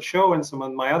didn't have the show and some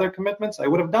of my other commitments, I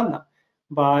would have done them.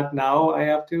 But now I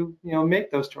have to, make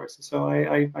those choices. So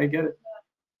I get it.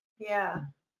 Yeah.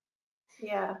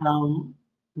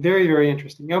 Very, very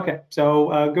interesting. Okay,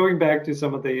 so going back to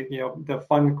some of the, the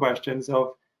fun questions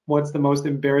of what's the most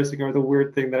embarrassing or the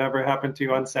weird thing that ever happened to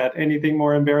you on set? Anything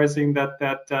more embarrassing that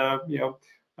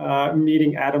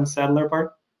meeting Adam Sandler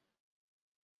part?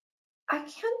 I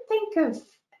can't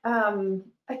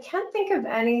think of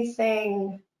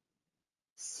anything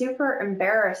super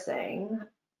embarrassing.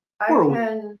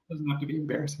 Doesn't have to be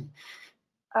embarrassing.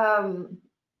 I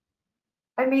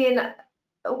mean,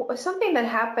 something that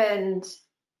happened.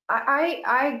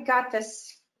 I got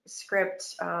this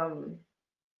script. I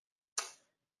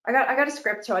got a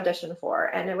script to audition for,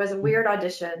 and it was a weird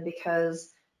audition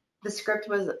because the script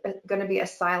was going to be a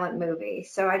silent movie.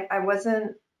 So I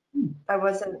wasn't.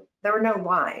 There were no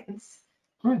lines,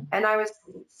 and I was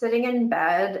sitting in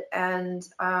bed, and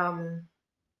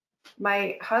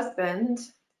my husband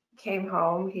came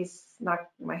home. He's not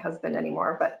my husband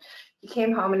anymore, but he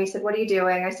came home and he said, "What are you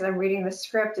doing?" I said, "I'm reading the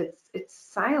script. It's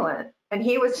silent." And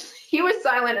he was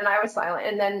silent and I was silent.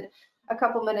 And then a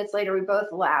couple minutes later, we both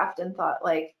laughed and thought,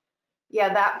 like,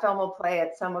 yeah, that film will play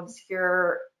at some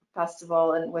obscure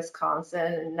festival in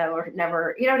Wisconsin and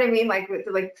never, you know what I mean? Like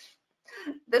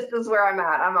this is where I'm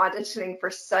at. I'm auditioning for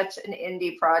such an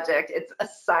indie project. It's a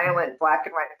silent black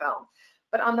and white film.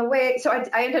 But on the way, so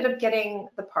I ended up getting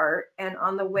the part, and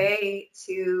on the way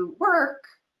to work,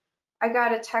 I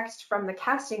got a text from the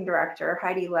casting director,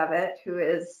 Heidi Levitt, who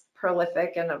is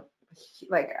prolific and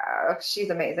she's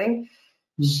amazing.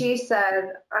 She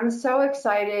said, "I'm so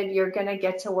excited you're going to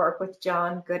get to work with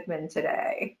John Goodman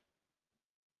today."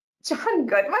 John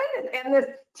Goodman in this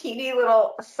teeny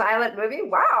little silent movie?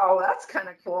 Wow, that's kind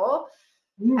of cool.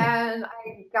 And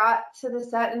I got to the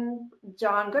set, and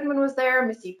John Goodman was there,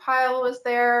 Missy Pyle was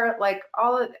there, like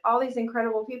all these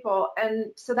incredible people.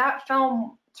 And so that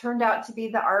film turned out to be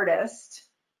The Artist.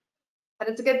 And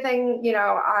it's a good thing,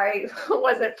 I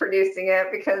wasn't producing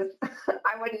it, because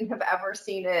I wouldn't have ever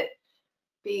seen it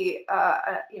be,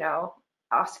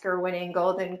 Oscar-winning,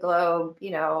 Golden Globe,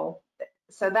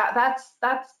 So that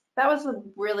was a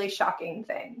really shocking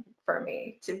thing for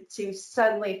me to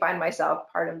suddenly find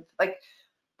myself part of, like,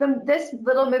 this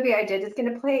little movie I did is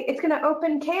going to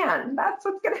open Cannes. That's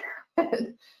what's going to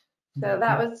happen. So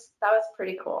that was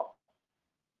pretty cool.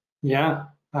 Yeah.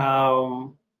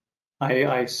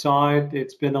 I saw it.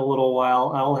 It's been a little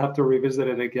while. I'll have to revisit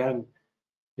it again.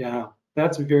 Yeah,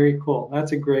 that's very cool.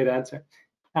 That's a great answer.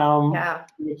 Yeah.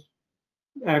 Which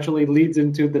actually leads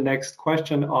into the next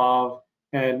question of,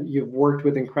 and you've worked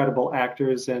with incredible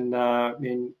actors in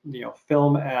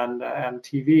film and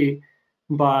TV.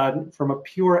 But from a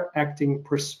pure acting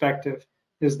perspective,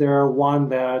 is there one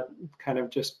that kind of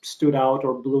just stood out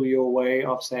or blew you away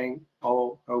of saying,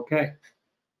 oh, okay?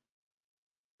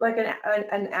 Like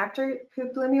an actor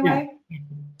who blew me Yeah. away?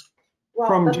 Well,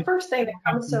 From the first thing that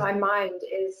comes to my mind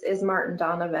is Martin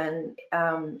Donovan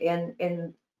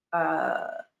in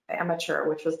Amateur,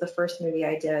 which was the first movie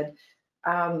I did.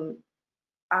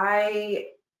 I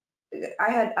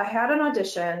had an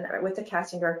audition with the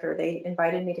casting director. They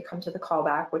invited me to come to the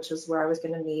callback, which is where I was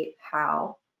going to meet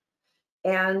Hal.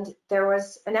 And there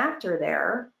was an actor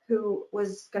there who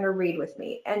was going to read with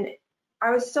me. And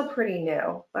I was still pretty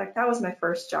new. Like, that was my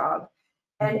first job.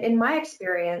 And in my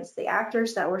experience, the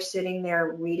actors that were sitting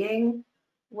there reading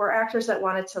were actors that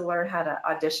wanted to learn how to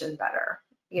audition better.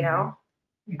 You know,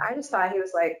 I just thought he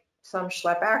was like some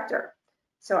schlep actor.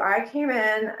 So I came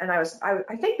in and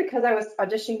I think because I was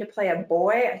auditioning to play a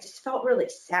boy, I just felt really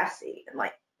sassy and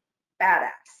like badass.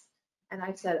 And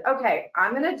I said, okay,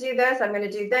 I'm going to do this. I'm going to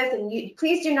do this. And you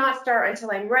please do not start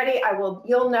until I'm ready.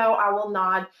 You'll know, I will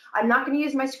nod. I'm not going to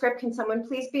use my script. Can someone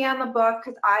please be on the book?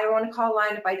 Because I want to call a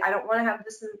line if I don't want to have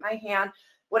this in my hand,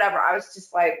 whatever. I was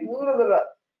just like, blah, blah, blah.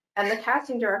 And the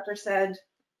casting director said,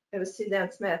 it was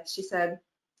Suzanne Smith. She said,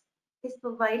 is the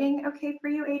lighting okay for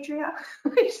you, Adria?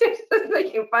 She was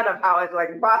making fun of how I was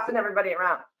like bossing everybody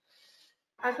around.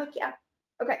 I was like, yeah,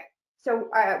 okay. So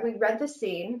we read the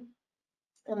scene.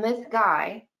 And this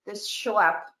guy, this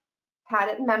schlep, had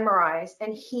it memorized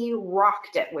and he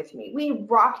rocked it with me. We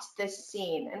rocked this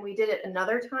scene and we did it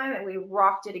another time and we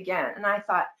rocked it again. And I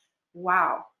thought,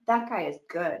 wow, that guy is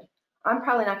good. I'm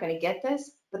probably not going to get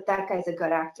this, but that guy's a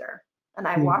good actor. And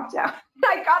I walked out.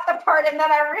 I got the part and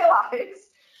then I realized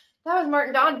that was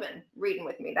Martin Donovan reading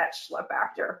with me, that schlep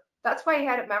actor. That's why he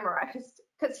had it memorized,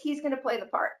 because he's going to play the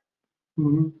part.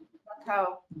 That's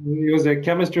how. It was a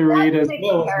chemistry read as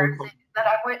well. That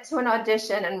I went to an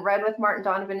audition and read with Martin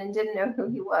Donovan and didn't know who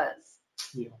he was.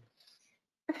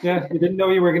 Yeah, you didn't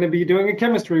know you were going to be doing a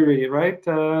chemistry read, right?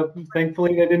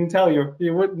 Thankfully, they didn't tell you.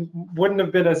 You wouldn't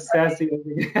have been as sassy as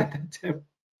you at that time.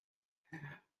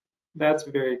 That's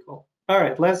very cool. All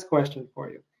right, last question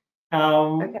for you.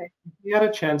 Okay. You had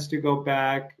a chance to go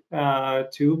back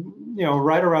to,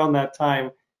 right around that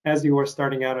time as you were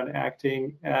starting out in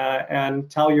acting and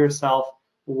tell yourself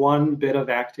one bit of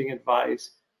acting advice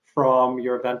from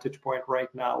your vantage point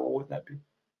right now, what would that be?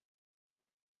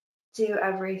 Do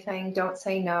everything. Don't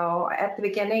say no. At the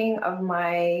beginning of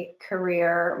my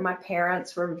career, my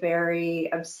parents were very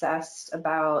obsessed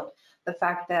about the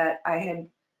fact that I had,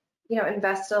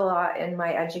 invested a lot in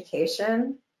my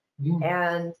education,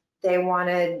 and they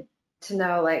wanted to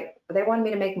know, they wanted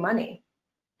me to make money.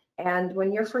 And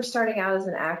when you're first starting out as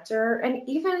an actor, and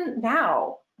even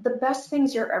now, the best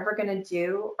things you're ever going to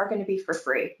do are going to be for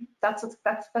free. That's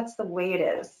the way it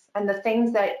is. And the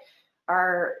things that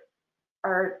are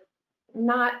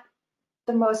not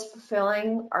the most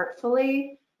fulfilling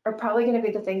artfully are probably going to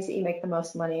be the things that you make the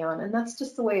most money on. And that's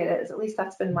just the way it is. At least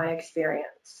that's been my experience.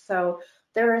 So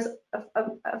there is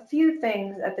a few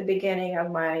things at the beginning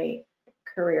of my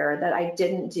career that I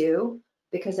didn't do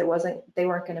because they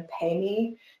weren't going to pay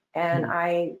me. And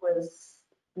I was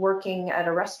working at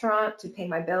a restaurant to pay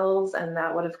my bills, and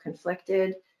that would have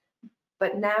conflicted.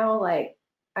 But now,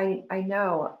 I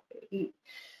know you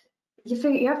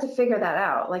have to figure that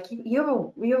out. You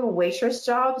have a waitress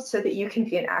job so that you can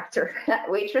be an actor. That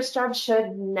waitress job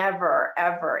should never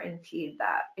ever impede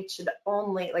that. It should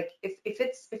only if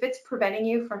it's preventing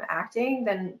you from acting,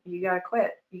 then you gotta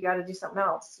quit. You gotta do something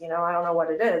else. I don't know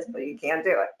what it is, but you can't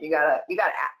do it. You gotta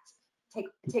act. Take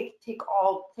it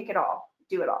all.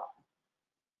 Do it all.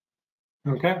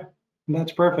 Okay,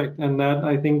 that's perfect, and that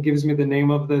I think gives me the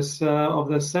name of this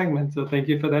segment. So thank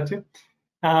you for that too.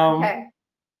 Okay.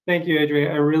 Thank you,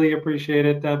 Adria. I really appreciate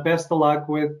it. Best of luck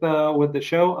with the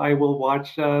show. I will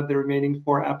watch the remaining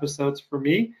 4 episodes for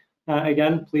me.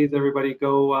 Again, please everybody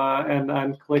go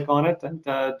and click on it and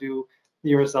do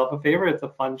yourself a favor. It's a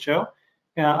fun show.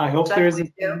 I hope there's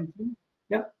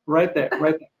right there.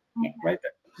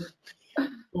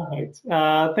 All right.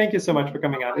 Thank you so much for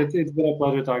coming out. It's been a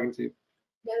pleasure talking to you.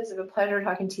 It was a pleasure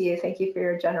talking to you. Thank you for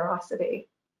your generosity.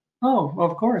 Oh,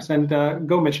 of course. And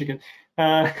go Michigan.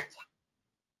 All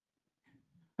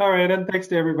right. And thanks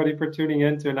to everybody for tuning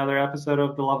in to another episode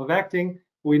of The Love of Acting.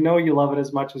 We know you love it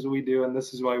as much as we do, and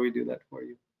this is why we do that for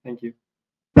you. Thank you.